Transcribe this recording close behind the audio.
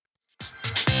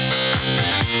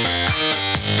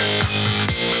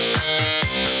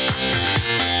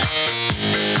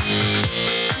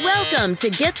Welcome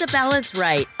to Get the Balance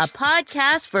Right, a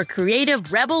podcast for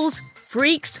creative rebels,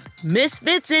 freaks,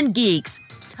 misfits, and geeks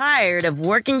tired of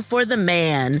working for the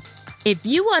man. If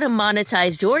you want to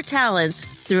monetize your talents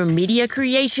through media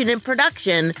creation and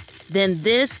production, then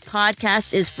this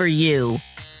podcast is for you.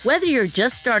 Whether you're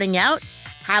just starting out,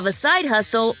 have a side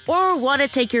hustle, or want to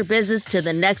take your business to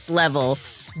the next level,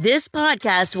 this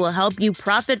podcast will help you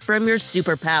profit from your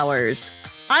superpowers.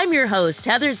 I'm your host,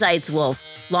 Heather Zeitzwolf,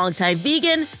 longtime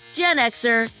vegan, Gen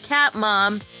Xer, cat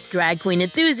mom, drag queen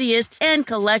enthusiast, and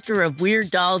collector of weird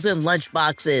dolls and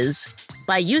lunchboxes.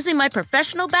 By using my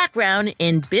professional background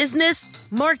in business,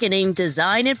 marketing,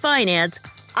 design, and finance,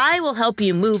 I will help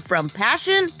you move from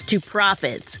passion to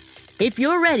profits. If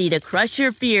you're ready to crush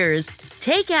your fears,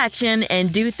 take action,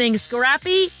 and do things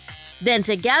scrappy, then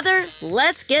together,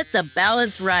 let's get the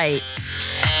balance right.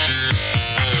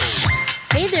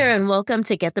 Hey there, and welcome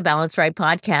to Get the Balance Right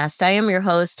podcast. I am your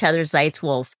host, Heather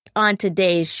Zeitzwolf. On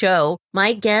today's show,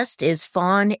 my guest is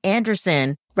Fawn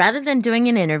Anderson. Rather than doing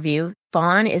an interview,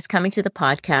 Fawn is coming to the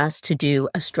podcast to do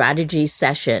a strategy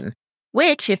session,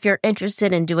 which, if you're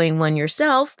interested in doing one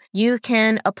yourself, you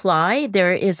can apply.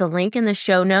 There is a link in the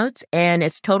show notes, and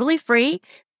it's totally free,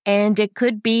 and it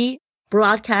could be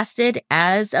broadcasted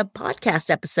as a podcast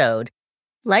episode.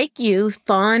 Like you,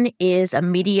 Fawn is a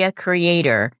media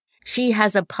creator. She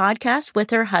has a podcast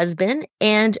with her husband,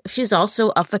 and she's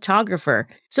also a photographer.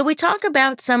 So we talk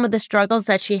about some of the struggles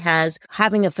that she has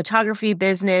having a photography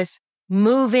business,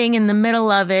 moving in the middle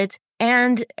of it,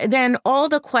 and then all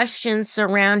the questions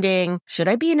surrounding, should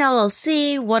I be an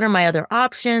LLC? What are my other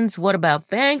options? What about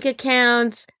bank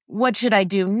accounts? What should I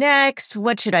do next?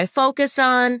 What should I focus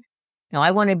on? Now, I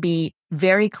want to be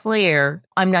very clear.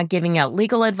 I'm not giving out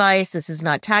legal advice. This is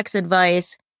not tax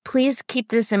advice. Please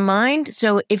keep this in mind.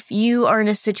 So if you are in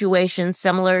a situation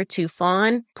similar to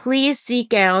Fawn, please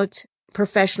seek out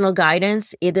professional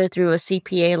guidance, either through a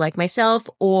CPA like myself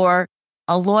or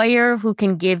a lawyer who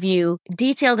can give you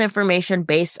detailed information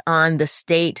based on the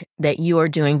state that you are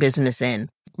doing business in.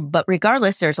 But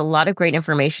regardless, there's a lot of great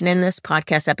information in this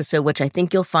podcast episode, which I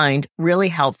think you'll find really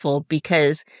helpful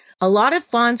because a lot of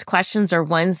Fawn's questions are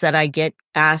ones that I get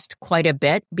asked quite a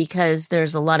bit because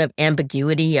there's a lot of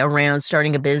ambiguity around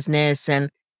starting a business. And,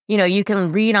 you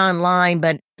can read online,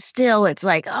 but still it's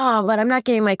like, oh, but I'm not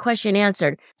getting my question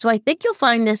answered. So I think you'll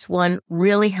find this one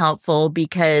really helpful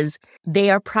because they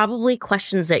are probably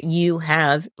questions that you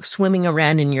have swimming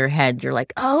around in your head. You're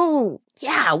like, oh,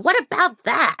 yeah, what about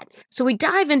that? So we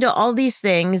dive into all these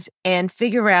things and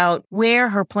figure out where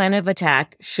her plan of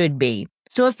attack should be.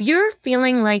 So if you're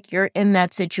feeling like you're in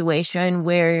that situation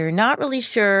where you're not really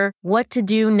sure what to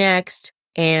do next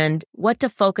and what to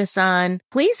focus on,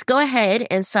 please go ahead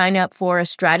and sign up for a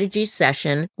strategy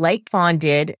session like Fawn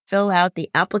did. Fill out the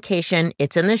application.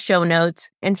 It's in the show notes.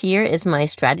 And here is my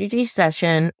strategy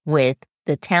session with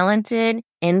the talented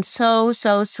and so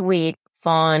sweet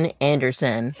Fawn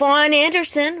Anderson. Fawn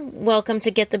Anderson, welcome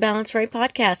to Get the Balance Right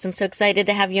podcast. I'm so excited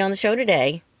to have you on the show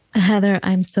today. Heather,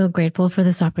 I'm so grateful for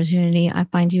this opportunity. I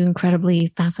find you incredibly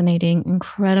fascinating,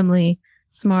 incredibly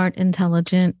smart,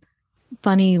 intelligent,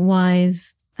 funny,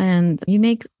 wise, and you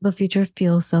make the future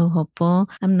feel so hopeful.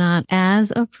 I'm not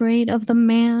as afraid of the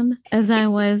man as I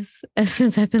was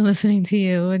since I've been listening to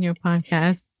you and your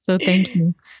podcast. So thank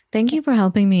you. Thank you for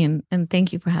helping me and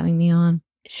thank you for having me on.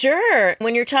 Sure.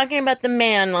 When you're talking about the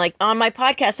man, like on my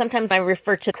podcast, sometimes I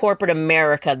refer to corporate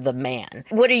America, the man.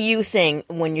 What are you saying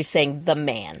when you're saying the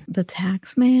man? The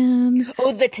tax man.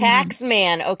 Oh, the tax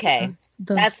man. Okay.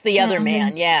 That's the other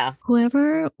man. Yeah.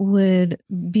 Whoever would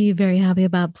be very happy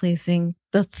about placing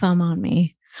the thumb on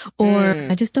me. Or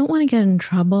I just don't want to get in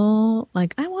trouble.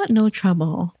 Like, I want no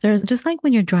trouble. There's just like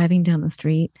when you're driving down the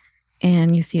street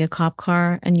and you see a cop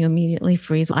car and you immediately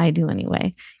freeze. I do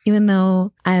anyway. Even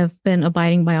though I've been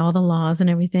abiding by all the laws and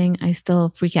everything, I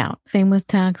still freak out. Same with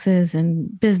taxes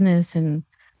and business and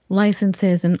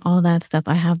licenses and all that stuff.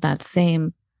 I have that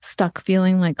same stuck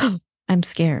feeling like, oh, I'm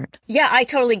scared. Yeah, I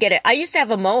totally get it. I used to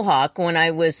have a mohawk when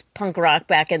I was punk rock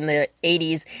back in the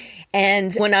 80s.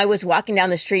 And when I was walking down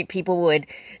the street, people would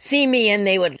see me and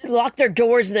they would lock their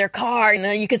doors of their car.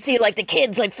 And you could see like the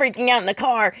kids like freaking out in the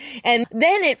car. And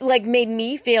then it like made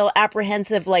me feel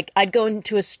apprehensive. Like I'd go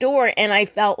into a store and I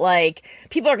felt like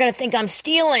people are going to think I'm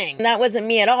stealing. And that wasn't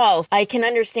me at all. I can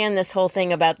understand this whole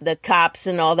thing about the cops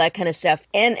and all that kind of stuff.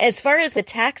 And as far as the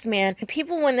tax man,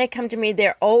 people, when they come to me,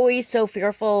 they're always so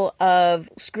fearful of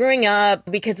screwing up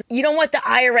because you don't want the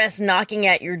IRS knocking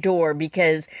at your door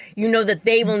because you know that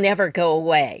they will never go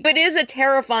away. It is a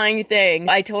terrifying thing.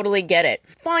 I totally get it.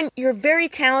 Fawn, you're very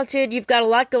talented. You've got a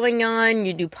lot going on.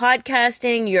 You do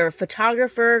podcasting. You're a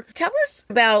photographer. Tell us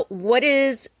about what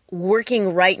is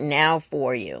working right now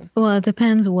for you? Well, it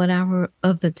depends what hour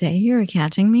of the day you're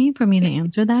catching me for me to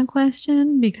answer that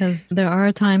question, because there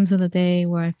are times of the day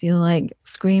where I feel like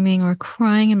screaming or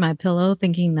crying in my pillow,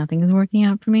 thinking nothing is working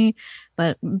out for me.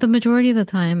 But the majority of the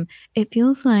time, it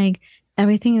feels like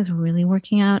everything is really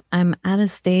working out. I'm at a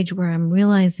stage where I'm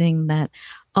realizing that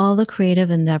all the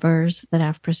creative endeavors that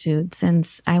I've pursued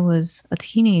since I was a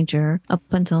teenager up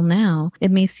until now, it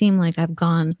may seem like I've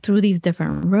gone through these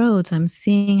different roads. I'm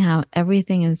seeing how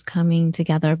everything is coming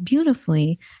together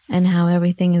beautifully and how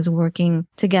everything is working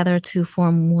together to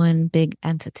form one big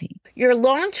entity. Your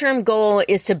long-term goal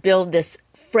is to build this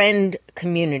friend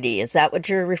community. Is that what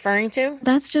you're referring to?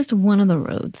 That's just one of the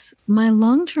roads. My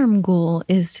long-term goal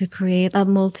is to create a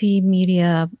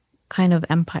multimedia kind of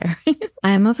empire.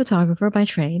 I am a photographer by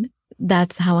trade.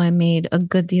 That's how I made a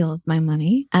good deal of my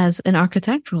money as an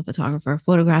architectural photographer,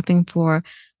 photographing for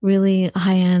really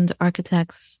high-end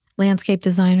architects, landscape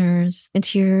designers,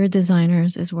 interior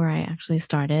designers is where I actually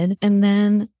started. And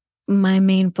then my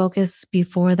main focus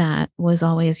before that was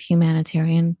always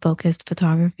humanitarian focused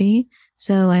photography.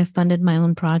 So I funded my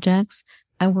own projects.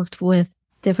 I worked with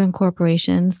different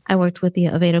corporations. I worked with the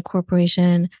Aveda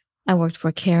Corporation. I worked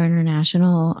for CARE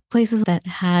International, places that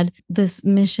had this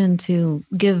mission to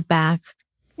give back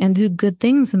and do good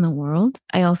things in the world.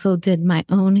 I also did my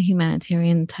own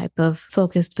humanitarian type of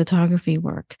focused photography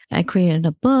work. I created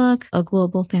a book, a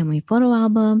global family photo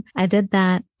album. I did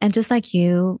that. And just like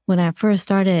you, when I first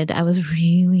started, I was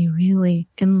really, really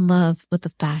in love with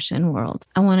the fashion world.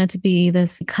 I wanted to be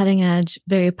this cutting edge,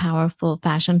 very powerful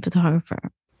fashion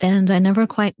photographer. And I never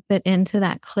quite fit into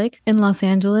that clique. In Los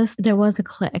Angeles, there was a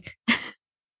clique.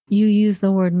 You use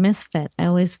the word misfit. I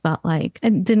always felt like I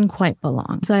didn't quite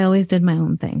belong. So I always did my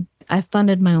own thing. I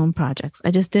funded my own projects. I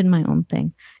just did my own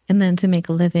thing. And then to make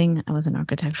a living, I was an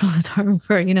architectural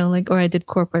photographer, or I did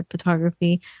corporate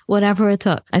photography, whatever it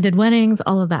took. I did weddings,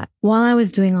 all of that. While I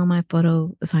was doing all my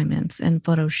photo assignments and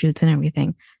photo shoots and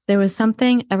everything, there was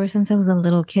something ever since I was a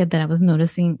little kid that I was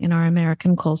noticing in our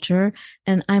American culture.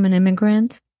 And I'm an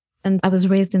immigrant. And I was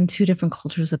raised in two different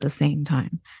cultures at the same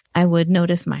time. I would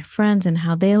notice my friends and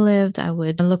how they lived. I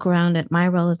would look around at my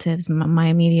relatives, my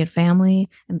immediate family,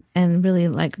 and really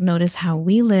notice how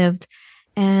we lived.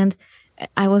 And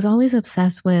I was always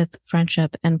obsessed with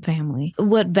friendship and family,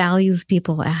 what values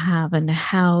people have and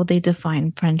how they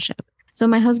define friendship. So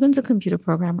my husband's a computer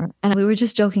programmer, and we were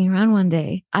just joking around one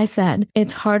day. I said,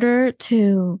 it's harder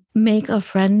to make a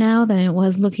friend now than it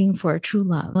was looking for a true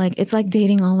love. It's like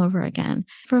dating all over again.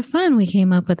 For fun, we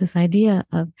came up with this idea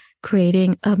of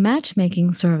creating a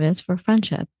matchmaking service for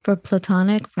friendship, for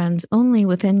platonic friends only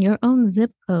within your own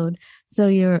zip code. So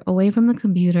you're away from the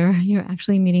computer, you're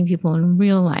actually meeting people in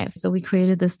real life. So we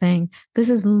created this thing. This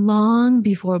is long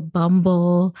before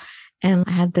Bumble, and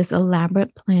I had this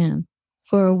elaborate plan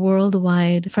for a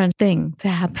worldwide friend thing to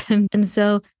happen. And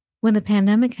so when the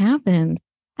pandemic happened,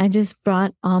 I just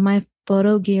brought all my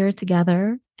photo gear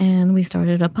together and we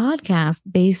started a podcast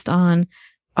based on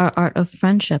our art of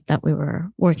friendship that we were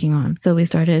working on. So we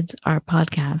started our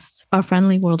podcast, Our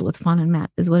Friendly World with Fawn and Matt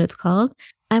is what it's called.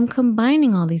 I'm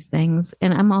combining all these things.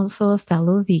 And I'm also a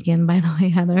fellow vegan, by the way,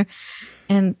 Heather.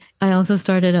 And I also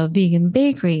started a vegan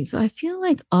bakery. So I feel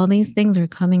like all these things are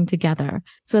coming together.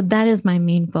 So that is my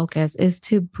main focus, is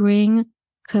to bring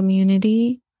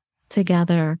community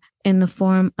together in the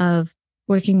form of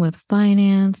working with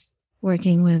finance,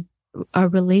 working with our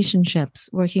relationships,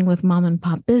 working with mom and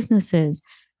pop businesses,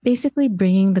 basically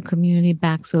bringing the community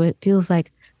back so it feels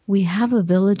like we have a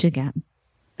village again,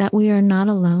 that we are not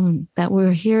alone, that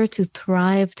we're here to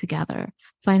thrive together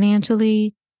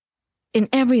financially, in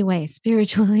every way,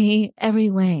 spiritually, every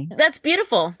way. That's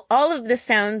beautiful. All of this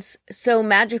sounds so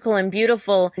magical and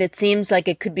beautiful. It seems like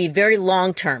it could be very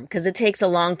long term because it takes a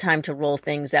long time to roll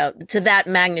things out to that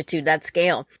magnitude, that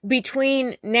scale.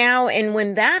 Between now and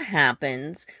when that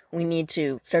happens, we need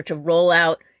to start to roll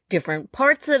out different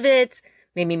parts of it,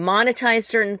 maybe monetize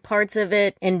certain parts of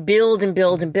it, and build and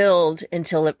build and build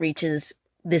until it reaches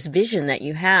this vision that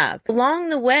you have. Along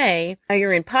the way,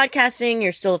 you're in podcasting,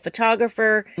 you're still a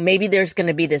photographer. Maybe there's going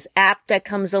to be this app that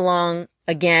comes along.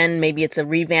 Again, maybe it's a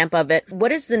revamp of it.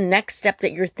 What is the next step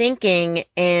that you're thinking,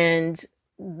 and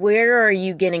where are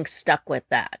you getting stuck with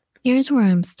that? Here's where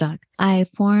I'm stuck. I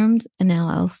formed an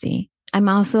LLC. I'm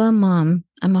also a mom.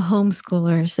 I'm a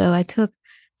homeschooler. So I took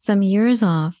some years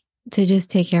off to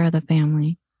just take care of the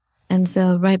family. And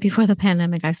so right before the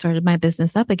pandemic, I started my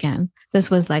business up again. This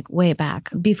was way back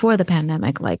before the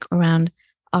pandemic, around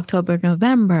October,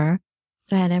 November.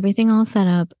 So I had everything all set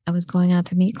up. I was going out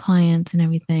to meet clients and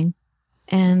everything.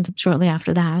 And shortly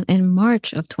after that, in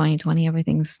March of 2020,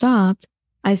 everything stopped.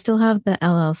 I still have the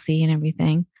LLC and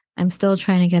everything. I'm still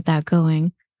trying to get that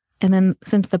going. And then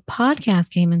since the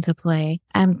podcast came into play,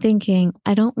 I'm thinking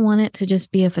I don't want it to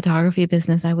just be a photography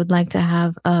business. I would like to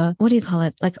have a, what do you call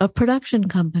it? Like a production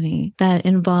company that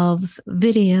involves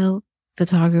video,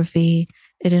 photography.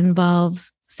 It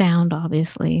involves sound,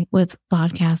 obviously, with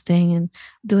podcasting, and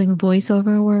doing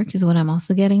voiceover work is what I'm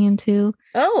also getting into.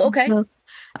 Oh, okay. So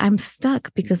I'm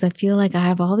stuck because I feel like I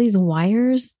have all these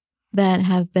wires that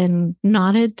have been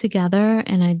knotted together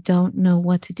and I don't know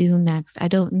what to do next. I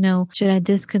don't know, should I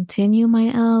discontinue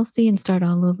my LLC and start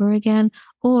all over again?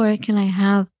 Or can I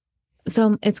have,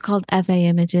 so it's called FA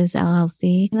Images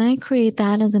LLC. Can I create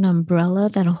that as an umbrella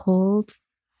that holds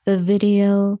the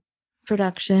video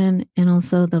production and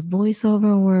also the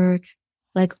voiceover work,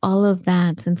 like all of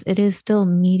that, since it is still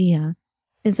media?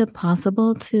 Is it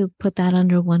possible to put that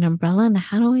under one umbrella? And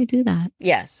how do I do that?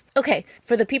 Yes. Okay.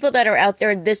 For the people that are out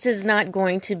there, this is not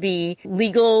going to be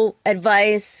legal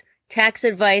advice, tax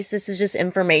advice. This is just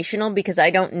informational because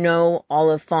I don't know all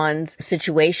of Fawn's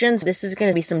situations. This is going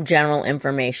to be some general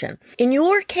information. In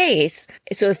your case,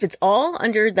 so if it's all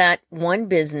under that one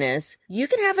business, you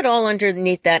can have it all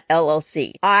underneath that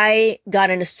LLC. I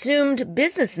got an assumed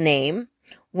business name,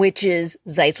 which is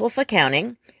Zeitz Wolf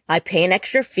Accounting. I pay an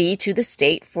extra fee to the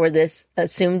state for this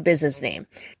assumed business name.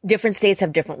 Different states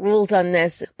have different rules on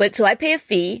this, but so I pay a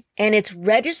fee and it's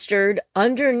registered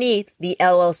underneath the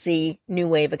LLC New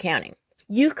Wave Accounting.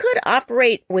 You could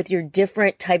operate with your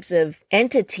different types of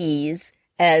entities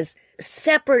as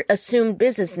separate assumed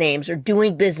business names or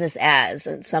doing business as,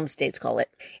 and some states call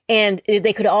it, and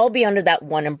they could all be under that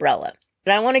one umbrella.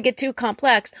 But I don't want to get too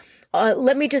complex.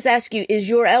 Let me just ask you, is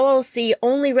your LLC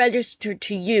only registered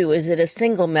to you? Is it a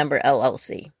single member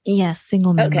LLC? Yes,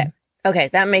 single member. Okay,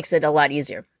 that makes it a lot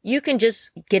easier. You can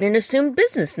just get an assumed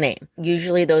business name.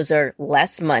 Usually those are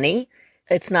less money.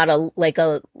 It's not like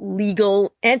a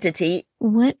legal entity.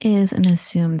 What is an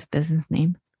assumed business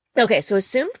name? Okay, so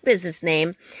assumed business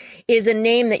name is a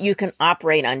name that you can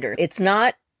operate under. It's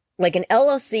not like an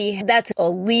LLC. That's a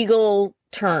legal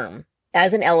term.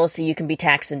 As an LLC, you can be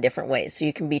taxed in different ways. So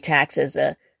you can be taxed as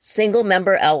a single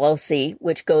member LLC,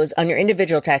 which goes on your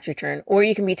individual tax return, or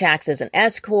you can be taxed as an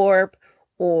S Corp,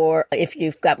 or if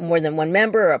you've got more than one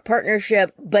member or a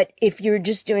partnership. But if you're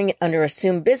just doing it under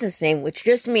assumed business name, which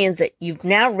just means that you've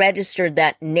now registered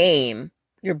that name,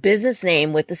 your business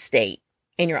name with the state,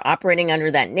 and you're operating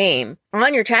under that name,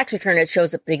 on your tax return, it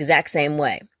shows up the exact same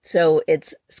way. So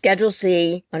it's Schedule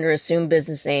C under assumed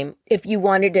business name. If you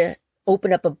wanted to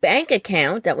open up a bank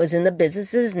account that was in the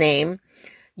business's name,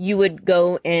 you would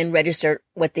go and register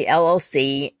with the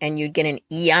LLC and you'd get an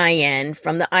EIN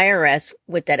from the IRS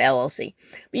with that LLC.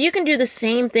 But you can do the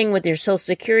same thing with your social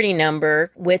security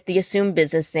number with the assumed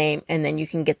business name, and then you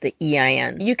can get the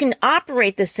EIN. You can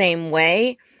operate the same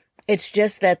way. It's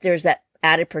just that there's that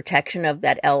added protection of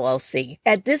that LLC.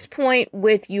 At this point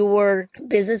with your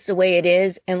business the way it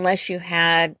is, unless you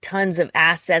had tons of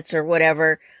assets or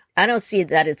whatever, I don't see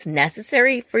that it's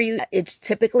necessary for you. It's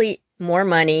typically more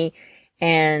money,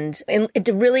 and it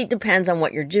really depends on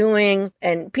what you're doing.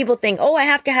 And people think, oh, I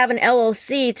have to have an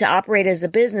LLC to operate as a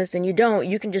business, and you don't.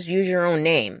 You can just use your own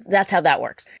name. That's how that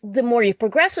works. The more you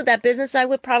progress with that business, I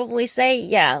would probably say,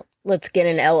 yeah, let's get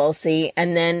an LLC,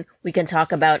 and then we can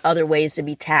talk about other ways to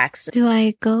be taxed. Do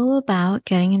I go about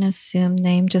getting an assumed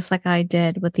name just like I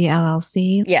did with the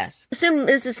LLC? Yes. Assumed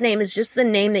business name is just the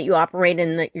name that you operate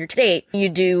in your state. You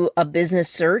do a business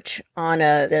search on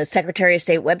the Secretary of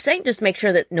State website. Just make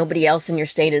sure that nobody else in your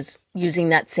state is using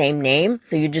that same name.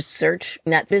 So you just search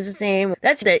that business name.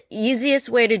 That's the easiest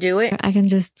way to do it. I can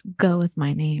just go with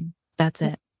my name. That's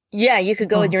it. Yeah, you could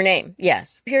go with your name.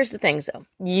 Yes. Here's the thing, though.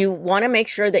 You want to make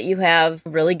sure that you have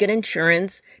really good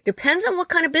insurance. Depends on what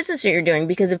kind of business you're doing,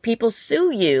 because if people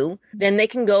sue you, then they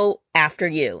can go after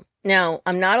you. Now,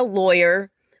 I'm not a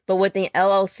lawyer, but with the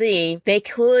LLC, they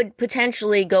could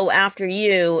potentially go after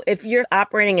you. If you're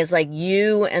operating as like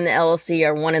you and the LLC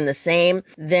are one and the same,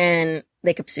 then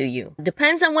they could sue you.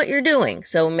 Depends on what you're doing.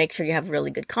 So make sure you have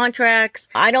really good contracts.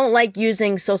 I don't like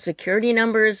using social security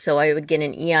numbers, so I would get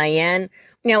an EIN.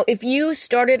 Now, if you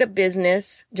started a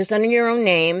business just under your own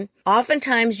name,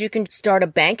 oftentimes you can start a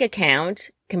bank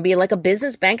account, can be like a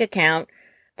business bank account,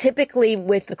 typically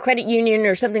with a credit union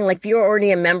or something. Like if you're already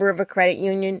a member of a credit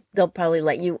union, they'll probably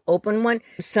let you open one.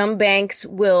 Some banks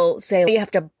will say you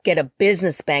have to get a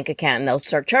business bank account and they'll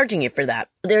start charging you for that.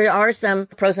 There are some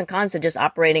pros and cons to just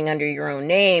operating under your own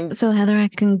name. So Heather, I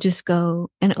can just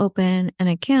go and open an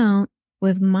account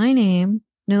with my name.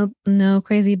 No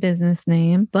crazy business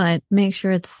name, but make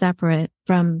sure it's separate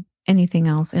from anything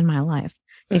else in my life.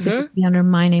 It could just be under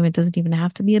my name. It doesn't even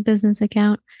have to be a business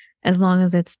account. as long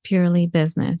as it's purely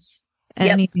business. Yep.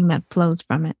 Anything that flows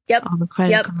from it. Yep. All the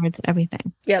credit cards,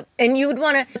 everything. Yep. And you would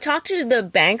want to talk to the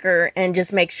banker and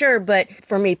just make sure. But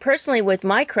for me personally, with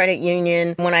my credit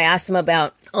union, when I asked them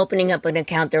about opening up an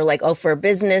account, they're like, oh, for a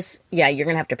business, yeah, you're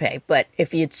going to have to pay. But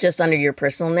if it's just under your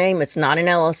personal name, it's not an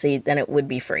LLC, then it would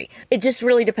be free. It just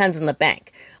really depends on the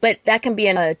bank. But that can be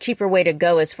a cheaper way to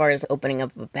go as far as opening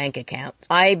up a bank account.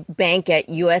 I bank at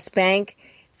US Bank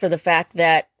for the fact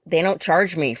that they don't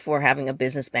charge me for having a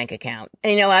business bank account.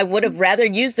 And, I would have rather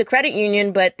used the credit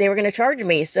union, but they were going to charge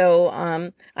me. So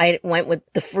I went with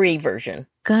the free version.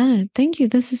 Got it. Thank you.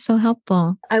 This is so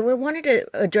helpful. I wanted to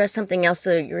address something else.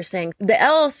 So you were saying the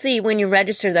LLC, when you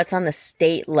register, that's on the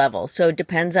state level. So it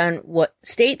depends on what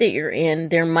state that you're in.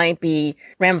 There might be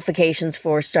ramifications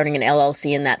for starting an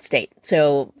LLC in that state.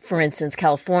 So for instance,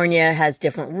 California has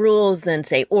different rules than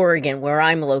say Oregon, where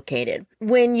I'm located.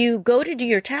 When you go to do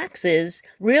your taxes,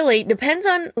 really depends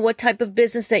on what type of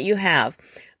business that you have.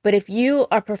 But if you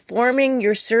are performing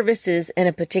your services in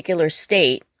a particular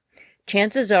state,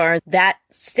 chances are that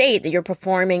state that you're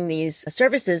performing these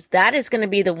services, that is going to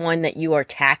be the one that you are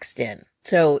taxed in.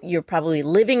 So you're probably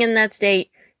living in that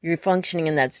state, you're functioning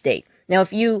in that state. Now,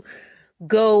 if you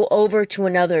go over to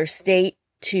another state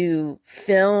to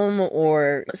film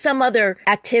or some other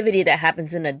activity that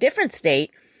happens in a different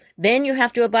state, then you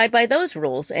have to abide by those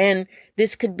rules. And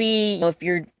this could be if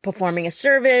you're performing a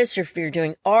service or if you're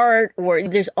doing art, or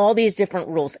there's all these different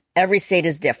rules. Every state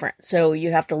is different. So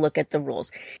you have to look at the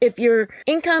rules. If your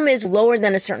income is lower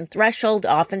than a certain threshold,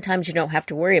 oftentimes you don't have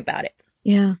to worry about it.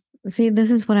 Yeah. See, this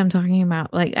is what I'm talking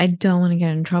about. Like, I don't want to get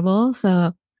in trouble.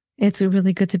 So it's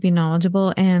really good to be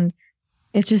knowledgeable, and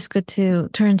it's just good to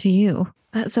turn to you.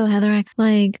 So Heather,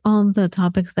 like all the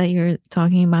topics that you're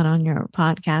talking about on your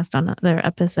podcast, on other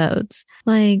episodes,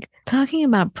 like talking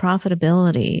about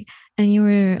profitability. And you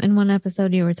were in one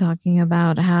episode, you were talking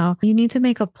about how you need to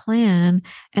make a plan.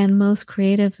 And most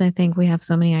creatives, I think we have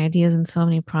so many ideas and so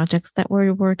many projects that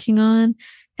we're working on.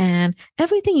 And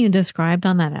everything you described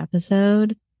on that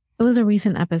episode, it was a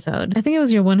recent episode. I think it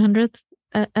was your 100th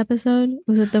episode.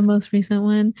 Was it the most recent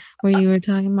one where you were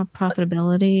talking about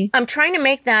profitability? I'm trying to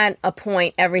make that a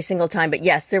point every single time, but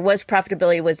yes, there was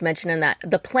profitability was mentioned in that.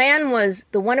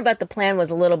 The one about the plan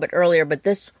was a little bit earlier, but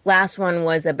this last one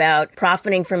was about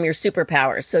profiting from your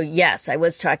superpowers. So yes, I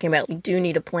was talking about you do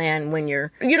need a plan when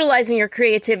you're utilizing your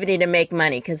creativity to make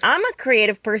money, because I'm a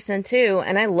creative person too,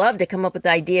 and I love to come up with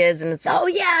ideas, and it's, oh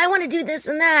yeah, I want to do this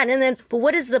and that. And then, but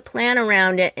what is the plan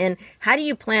around it, and how do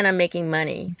you plan on making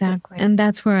money? Exactly. And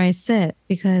that's where I sit,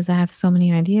 because I have so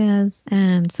many ideas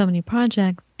and so many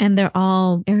projects, and they're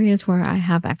all areas where I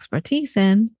have expertise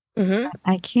in. Mm-hmm.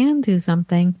 I can do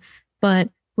something, but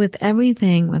with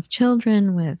everything, with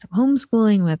children, with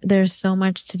homeschooling, there's so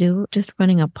much to do. Just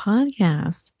running a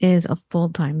podcast is a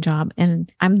full-time job,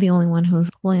 and I'm the only one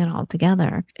who's pulling it all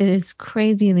together. It is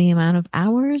crazy the amount of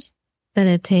hours that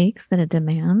it takes, that it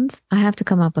demands. I have to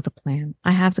come up with a plan.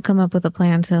 I have to come up with a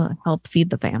plan to help feed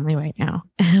the family right now.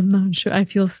 And I'm not sure. I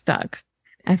feel stuck.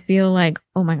 I feel like,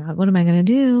 oh my God, what am I going to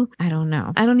do? I don't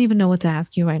know. I don't even know what to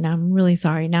ask you right now. I'm really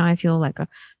sorry. Now I feel like a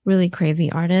really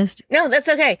crazy artist. No, that's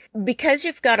okay. Because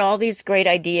you've got all these great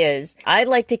ideas, I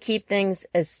like to keep things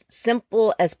as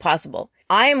simple as possible.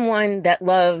 I am one that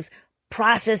loves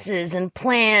processes and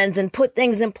plans and put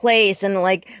things in place and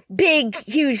like big,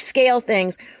 huge scale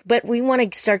things. But we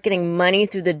want to start getting money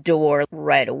through the door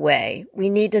right away. We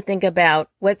need to think about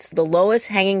what's the lowest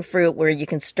hanging fruit where you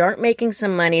can start making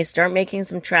some money, start making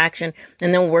some traction,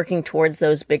 and then working towards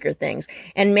those bigger things.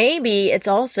 And maybe it's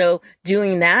also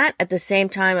doing that at the same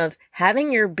time of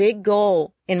having your big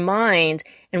goal in mind,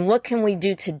 and what can we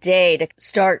do today to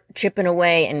start chipping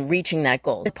away and reaching that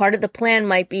goal? Part of the plan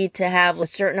might be to have a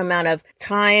certain amount of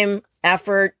time,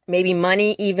 effort, maybe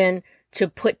money even, to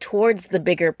put towards the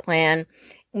bigger plan.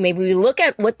 Maybe we look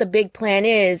at what the big plan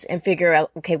is and figure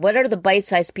out, okay, what are the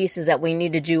bite-sized pieces that we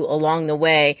need to do along the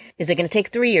way? Is it going to take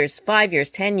 3 years, 5 years,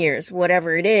 10 years,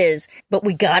 whatever it is? But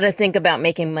we got to think about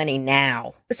making money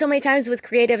now. So many times with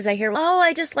creatives, I hear, oh,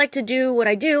 I just like to do what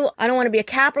I do. I don't want to be a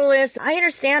capitalist. I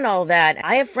understand all that.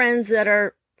 I have friends that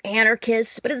are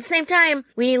anarchists, but at the same time,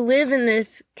 we live in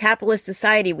this capitalist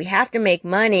society. We have to make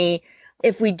money.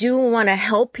 If we do want to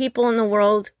help people in the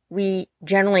world, we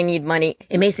generally need money.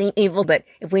 It may seem evil, but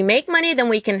if we make money, then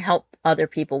we can help other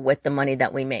people with the money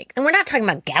that we make. And we're not talking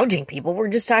about gouging people. We're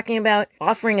just talking about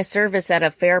offering a service at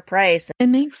a fair price. It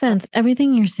makes sense.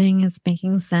 Everything you're saying is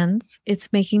making sense.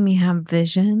 It's making me have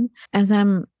vision. As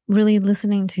I'm really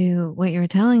listening to what you're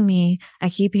telling me, I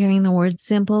keep hearing the word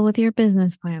simple with your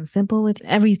business plan, simple with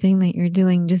everything that you're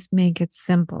doing. Just make it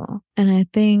simple. And I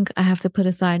think I have to put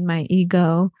aside my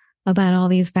ego about all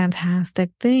these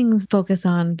fantastic things, focus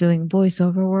on doing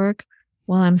voiceover work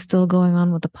while I'm still going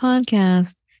on with the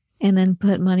podcast, and then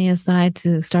put money aside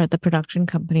to start the production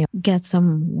company, get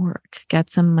some work, get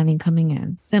some money coming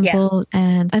in. Simple. Yeah.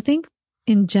 And I think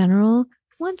in general,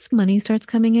 once money starts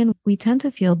coming in, we tend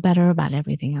to feel better about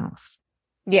everything else.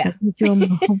 Yeah. Like you feel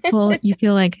more hopeful. You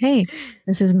feel like, hey,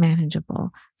 this is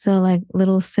manageable. So like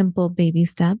little simple baby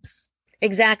steps.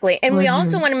 Exactly. And we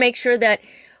also want to make sure that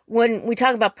when we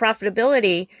talk about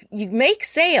profitability, you make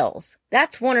sales.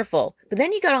 That's wonderful. But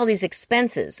then you got all these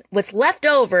expenses. What's left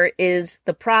over is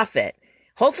the profit.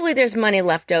 Hopefully there's money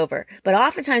left over. But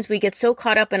oftentimes we get so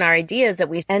caught up in our ideas that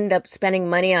we end up spending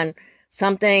money on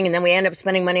something, and then we end up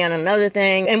spending money on another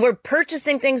thing. And we're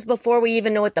purchasing things before we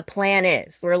even know what the plan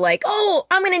is. We're like, oh,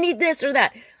 I'm going to need this or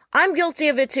that. I'm guilty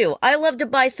of it too. I love to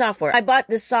buy software. I bought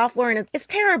this software and it's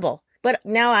terrible. But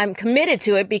now I'm committed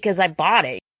to it because I bought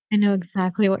it. I know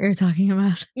exactly what you're talking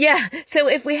about. Yeah. So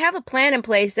if we have a plan in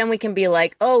place, then we can be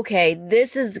like, okay,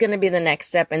 this is going to be the next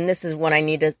step. And this is what I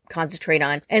need to concentrate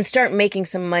on and start making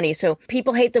some money. So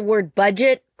people hate the word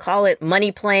budget, call it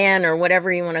money plan or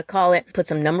whatever you want to call it. Put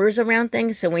some numbers around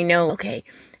things so we know, okay,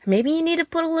 maybe you need to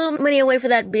put a little money away for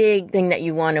that big thing that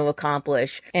you want to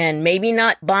accomplish, and maybe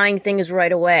not buying things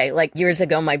right away. Like years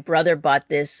ago, my brother bought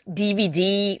this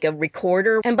DVD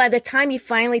recorder, and by the time he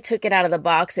finally took it out of the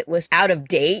box, it was out of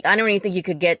date. I don't even think you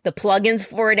could get the plugins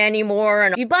for it anymore.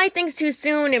 And you buy things too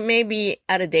soon, it may be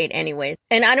out of date anyway.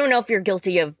 And I don't know if you're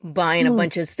guilty of buying a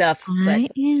bunch of stuff. But I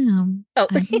am. Oh,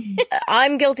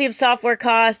 I'm guilty of software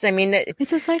costs. I mean,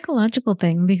 it's a psychological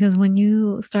thing because when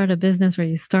you start a business or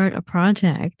you start a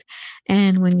project,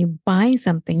 and when you buy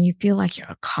something, you feel like you're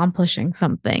accomplishing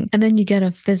something. And then you get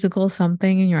a physical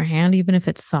something in your hand, even if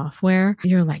it's software,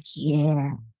 you're like,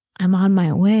 yeah, I'm on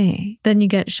my way. Then you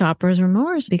get shopper's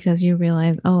remorse because you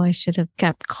realize, oh, I should have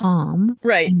kept calm.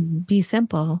 Right. And be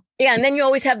simple. Yeah. And then you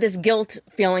always have this guilt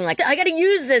feeling like, I got to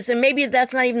use this. And maybe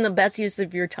that's not even the best use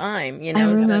of your time. You know,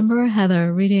 I remember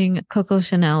Heather reading Coco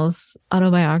Chanel's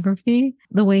autobiography.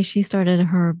 The way she started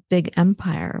her big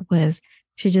empire was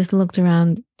she just looked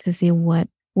around to see what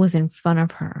was in front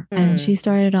of her. And she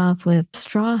started off with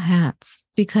straw hats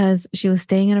because she was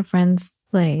staying at a friend's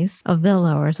place, a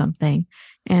villa or something.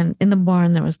 And in the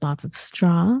barn, there was lots of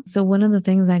straw. So one of the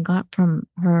things I got from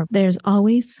her, there's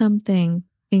always something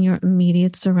in your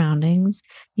immediate surroundings.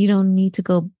 You don't need to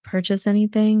go purchase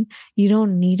anything. You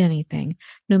don't need anything.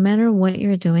 No matter what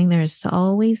you're doing, there's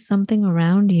always something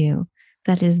around you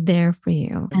that is there for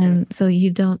you. And so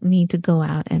you don't need to go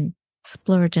out and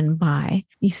splurge and buy.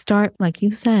 You start, like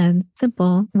you said,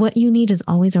 simple. What you need is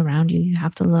always around you. You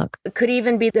have to look. It could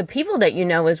even be the people that you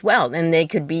know as well, and they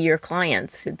could be your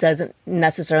clients. It doesn't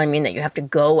necessarily mean that you have to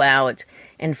go out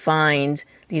and find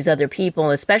these other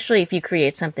people, especially if you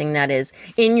create something that is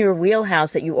in your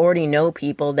wheelhouse that you already know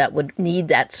people that would need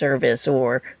that service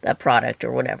or that product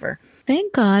or whatever.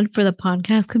 Thank God for the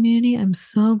podcast community. I'm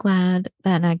so glad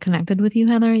that I connected with you,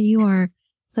 Heather. You are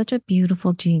such a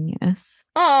beautiful genius.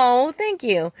 Oh, thank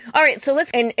you. All right. So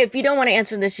and if you don't want to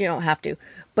answer this, you don't have to.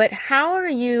 But how are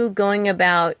you going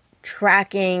about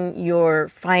tracking your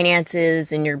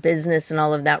finances and your business and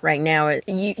all of that right now?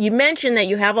 You mentioned that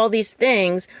you have all these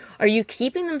things. Are you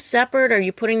keeping them separate? Are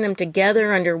you putting them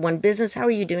together under one business? How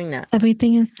are you doing that?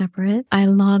 Everything is separate. I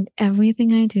log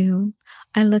everything I do.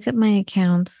 I look at my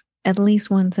accounts at least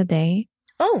once a day.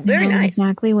 Oh, very nice.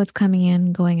 Exactly what's coming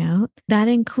in, going out. That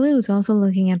includes also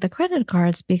looking at the credit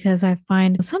cards because I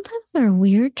find sometimes there are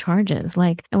weird charges.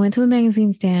 Like I went to a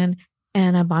magazine stand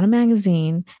and I bought a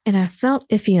magazine and I felt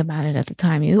iffy about it at the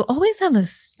time. You always have a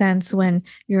sense when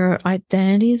your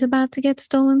identity is about to get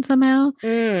stolen somehow.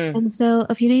 And so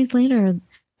a few days later,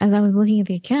 as I was looking at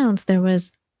the accounts, there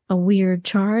was a weird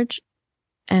charge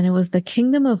and it was the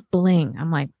Kingdom of Bling.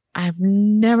 I'm like, I've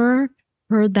never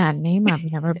heard that name. I've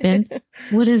never been.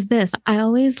 What is this? I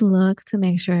always look to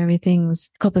make sure everything's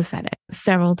copacetic.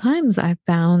 Several times I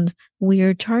found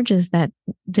weird charges that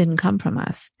didn't come from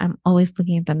us. I'm always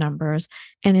looking at the numbers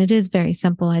and it is very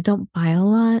simple. I don't buy a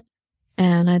lot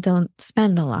and I don't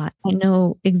spend a lot. I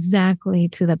know exactly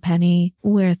to the penny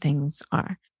where things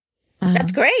are.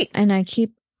 That's great. And I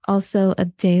keep also a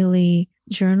daily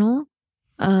journal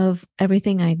of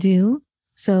everything I do.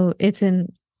 So it's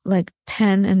in like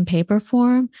pen and paper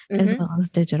form as well as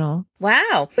digital.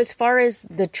 Wow. As far as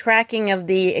the tracking of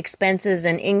the expenses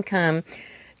and income,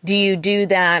 do you do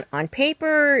that on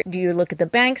paper? Do you look at the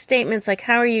bank statements? Like,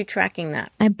 how are you tracking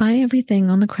that? I buy everything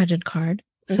on the credit card.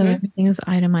 So everything is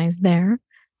itemized there.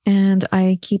 And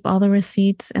I keep all the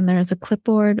receipts. And there's a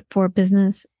clipboard for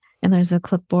business. And there's a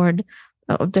clipboard,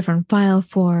 a different file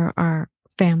for our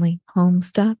family home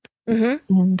stuff.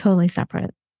 and totally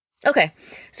separate. Okay.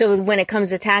 So when it comes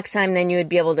to tax time, then you would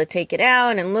be able to take it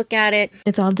out and look at it.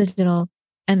 It's all digital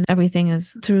and everything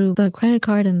is through the credit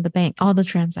card and the bank. All the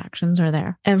transactions are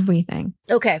there. Everything.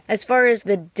 Okay. As far as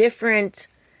the different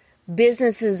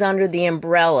businesses under the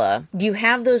umbrella, do you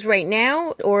have those right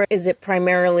now? Or is it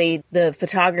primarily the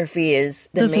photography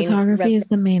is the main? The photography is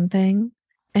the main thing.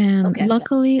 And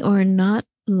luckily or not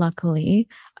luckily,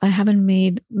 I haven't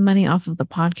made money off of the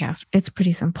podcast. It's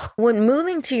pretty simple. When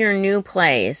moving to your new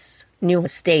place, new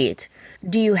estate,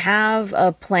 do you have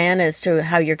a plan as to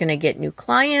how you're going to get new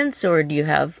clients, or do you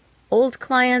have old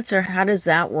clients, or how does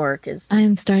that work?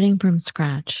 I'm starting from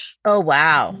scratch. Oh,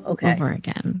 wow. Okay. Over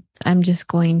again. I'm just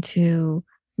going to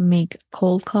make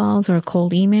cold calls or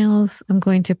cold emails. I'm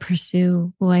going to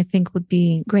pursue who I think would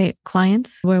be great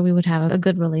clients where we would have a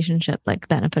good relationship, like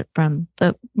benefit from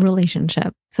the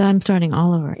relationship. So I'm starting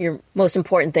all over. Your most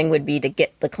important thing would be to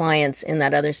get the clients in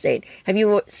that other state. Have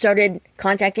you started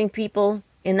contacting people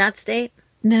in that state?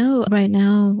 No, right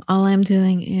now, all I'm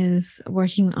doing is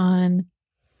working on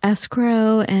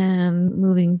escrow and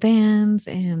moving vans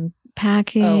and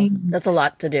packing. Oh, that's a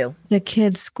lot to do. The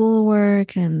kids'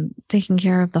 schoolwork and taking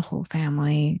care of the whole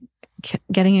family,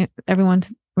 getting everyone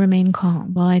to remain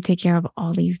calm while I take care of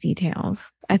all these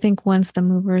details. I think once the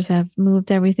movers have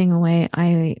moved everything away,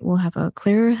 I will have a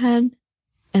clearer head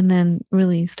and then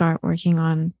really start working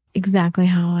on exactly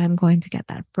how I'm going to get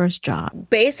that first job.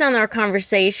 Based on our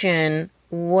conversation,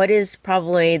 what is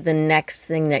probably the next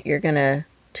thing that you're going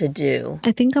to do?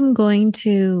 I think I'm going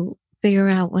to figure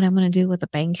out what I'm going to do with a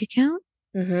bank account.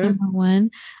 Number one,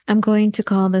 I'm going to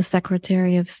call the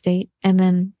Secretary of State, and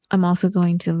then I'm also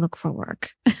going to look for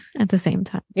work at the same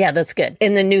time. Yeah, that's good.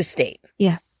 In the new state.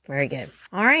 Yes. Very good.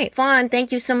 All right, Fawn,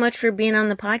 thank you so much for being on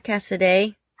the podcast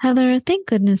today. Heather, thank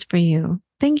goodness for you.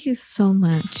 Thank you so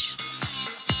much.